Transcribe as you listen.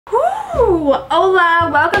Hello!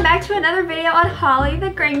 Hola! Welcome back to another video on Holly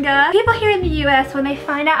the Gringa. People here in the US, when they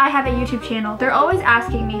find out I have a YouTube channel, they're always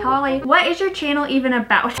asking me, Holly, what is your channel even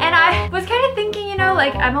about? And I was kind of thinking, you know,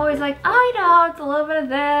 like, I'm always like, oh, you know, it's a little bit of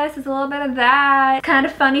this, it's a little bit of that. It's kind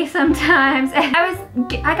of funny sometimes. And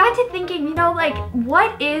I got to thinking, you know, like,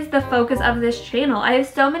 what is the focus of this channel? I have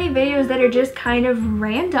so many videos that are just kind of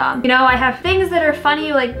random. You know, I have things that are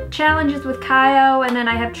funny, like challenges with Caio, and then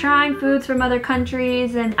I have trying foods from other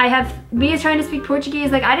countries, and I have me trying to speak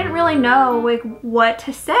Portuguese. Like, I didn't really know like what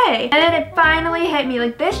to say, and then it finally hit me,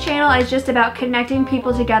 like, this channel is just about connecting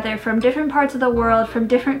people together from different parts of the world, from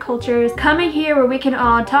different cultures, coming here where we can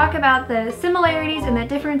all talk about the similarities and the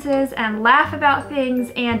differences and laugh about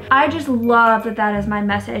things. And I just love that that is my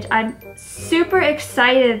message. I'm super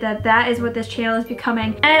excited that that is what this channel is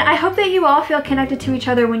becoming, and I hope that you all feel connected to each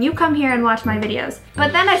other when you come here and watch my videos.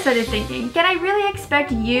 But then I started thinking, can I really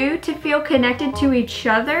expect you to feel connected to each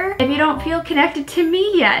other if you don't feel connected to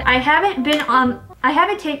me yet? I haven't been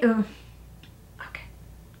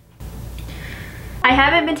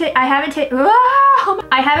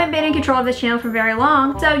in control of this channel for very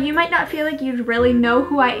long, so you might not feel like you really know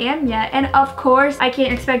who I am yet. And of course, I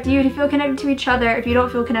can't expect you to feel connected to each other if you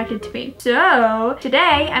don't feel connected to me. So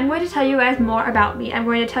today, I'm going to tell you guys more about me. I'm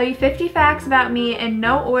going to tell you 50 facts about me in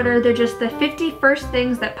no order. They're just the 50 first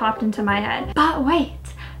things that popped into my head. But wait,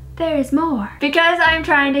 there's more. Because I'm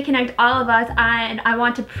trying to connect all of us, and I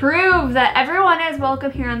want to prove that everyone is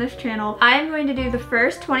welcome here on this channel, I'm going to do the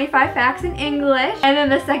first 25 facts in English, and then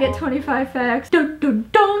the second 25 facts, dun, dun,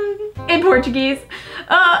 dun, in Portuguese.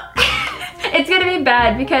 It's gonna be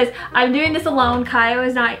bad because I'm doing this alone. Caio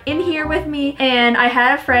is not in here with me, and I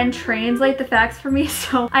had a friend translate the facts for me,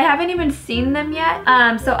 so I haven't even seen them yet.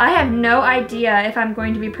 So I have no idea if I'm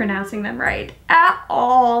going to be pronouncing them right at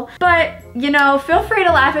all. But, you know, feel free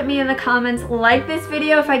to laugh at me in the comments. Like this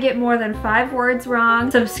video if I get more than 5 words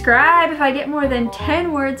wrong. Subscribe if I get more than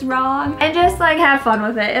 10 words wrong. And just, like, have fun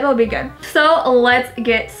with it. It'll be good. So let's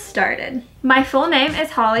get started. My full name is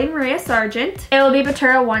Holly Maria Sargent. It will be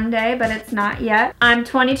Batura one day, but it's not yet. I'm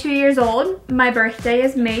 22 years old. My birthday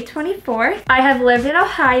is May 24th. I have lived in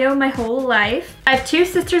Ohio my whole life. I have 2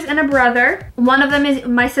 sisters and a brother. One of them is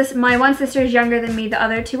my one sister is younger than me. The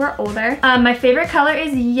other 2 are older. My favorite color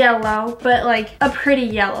is yellow, but like a pretty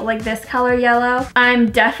yellow, like this color yellow. I'm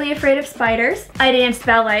deathly afraid of spiders. I danced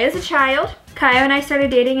ballet as a child. Caio and I started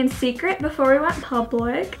dating in secret before we went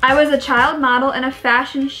public. I was a child model in a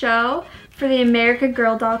fashion show for the America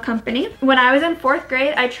Girl Doll Company. When I was in 4th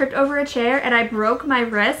grade, I tripped over a chair and I broke my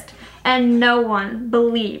wrist, and no one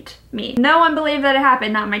believed me. No one believed that it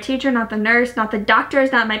happened. Not my teacher, not the nurse, not the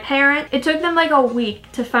doctors, not my parent. It took them like a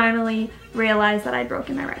week to finally realize that I'd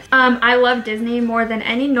broken my wrist. I love Disney more than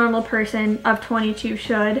any normal person of 22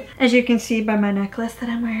 should, as you can see by my necklace that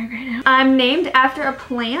I'm wearing right now. I'm named after a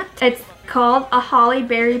plant. It's called a holly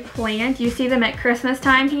berry plant. You see them at Christmas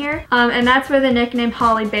time here, and that's where the nickname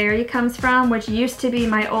Holly Berry comes from, which used to be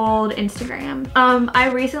my old Instagram. I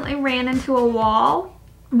recently ran into a wall.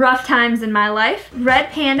 Rough times in my life. Red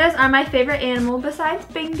pandas are my favorite animal besides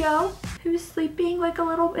Bingo, who's sleeping like in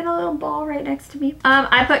a little ball right next to me.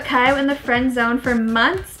 I put Caio in the friend zone for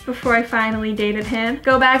months before I finally dated him.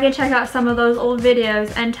 Go back and check out some of those old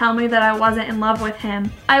videos and tell me that I wasn't in love with him.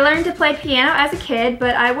 I learned to play piano as a kid,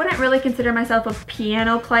 but I wouldn't really consider myself a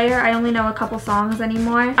piano player. I only know a couple songs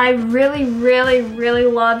anymore. I really, really, really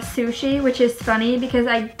love sushi, which is funny because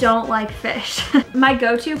I don't like fish. My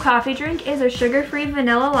go-to coffee drink is a sugar-free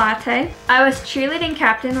vanilla latte. I was cheerleading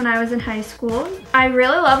captain when I was in high school. I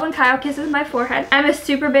really love when Caio kisses my forehead. I'm a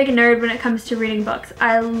super big nerd when it comes to reading books.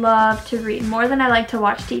 I love to read more than I like to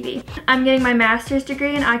watch TV. I'm getting my master's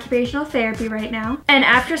degree in occupational therapy right now. And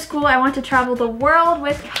after school, I want to travel the world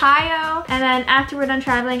with Caio. And then after we're done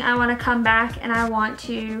traveling, I want to come back and I want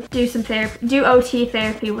to do some therapy, do OT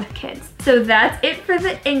therapy with kids. So that's it for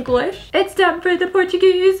the English. It's time for the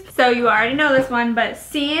Portuguese. So you already know this one, but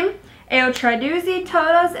sim. Eu traduzi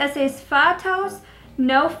todos esses fatos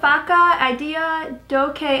no faca ideia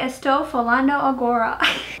do que estou falando agora.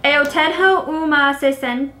 Eu tenho uma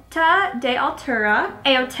 60 de altura.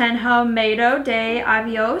 Eu tenho medo de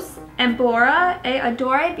aviões, embora eu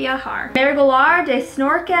adore viajar. Mergulhar de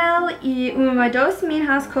snorkel e uma das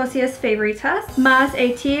minhas coisas favoritas, mas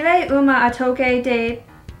eu tive uma ataque de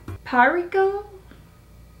pânico.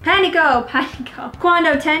 Pânico.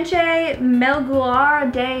 Quando tentei mergulhar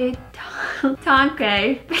de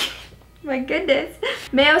tanque. My goodness.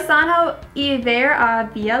 Meu sonho é ver a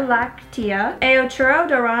Via Láctea. Eu choro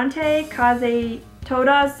durante quase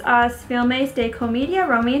todas as filmes de comédia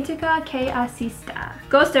romântica que assista.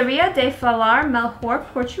 Gostaria de falar melhor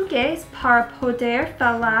português para poder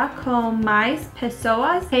falar com mais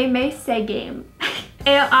pessoas que me seguem.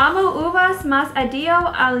 Eu amo uvas, mas odio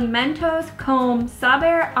alimentos com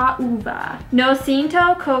sabor a uva. Não sinto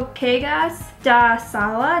cocegas da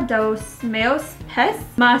sala dos meus pés,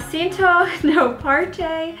 mas sinto no parte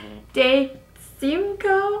de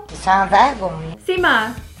cinco. Sem vergonha.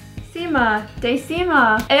 Cima, de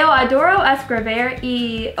cima. Eu adoro escrever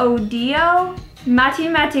e odio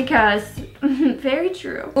matemáticas. Very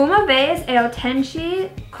true. Uma vez eu tentei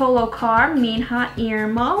colocar minha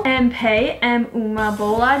irmã em pé em uma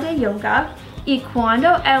bola de yoga e quando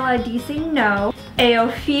ela disse não, eu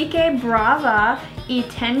fiquei brava e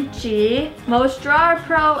tentei mostrar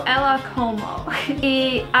para ela como.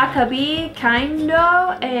 E acabei caindo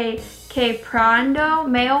e quebrando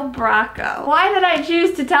meu braço. Why did I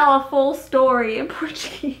choose to tell a full story in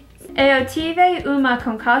Português? Eu tive uma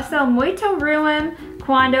concussão muito ruim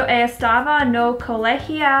quando eu estava no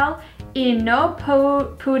colegial e não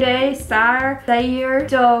pude sair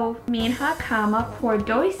da minha cama por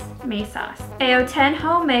 2 meses. Eu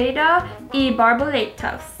tenho medo e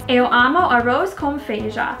borboletas. Eu amo arroz com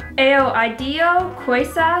feijão. Eu odio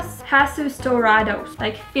coisas assustadoras,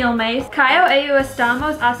 like filmes. Caio e eu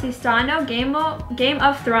estamos assistindo Game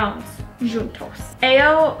of Thrones juntos.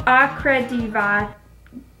 Eu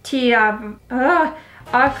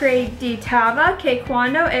acreditava que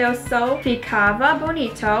quando eu só ficava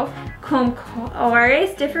bonito com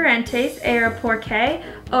cores diferentes era porque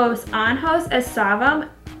os anjos estavam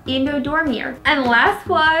indo dormir. And last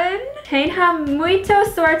one, tenha muita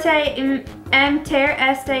sorte em ter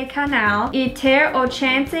este canal e ter a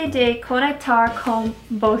chance de conectar com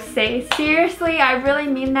vocês. Seriously, I really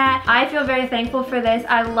mean that. I feel very thankful for this.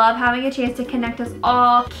 I love having a chance to connect us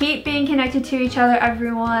all. Keep being connected to each other,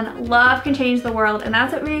 everyone. Love can change the world, and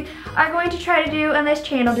that's what we are going to try to do on this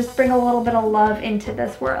channel. Just bring a little bit of love into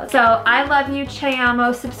this world. So I love you, Te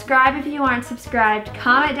amo. Subscribe if you aren't subscribed.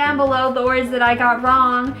 Comment down below the words that I got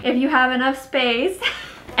wrong if you have enough space.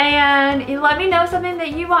 And let me know something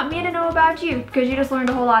that you want me to know about you, because you just learned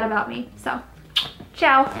a whole lot about me. So,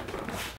 ciao.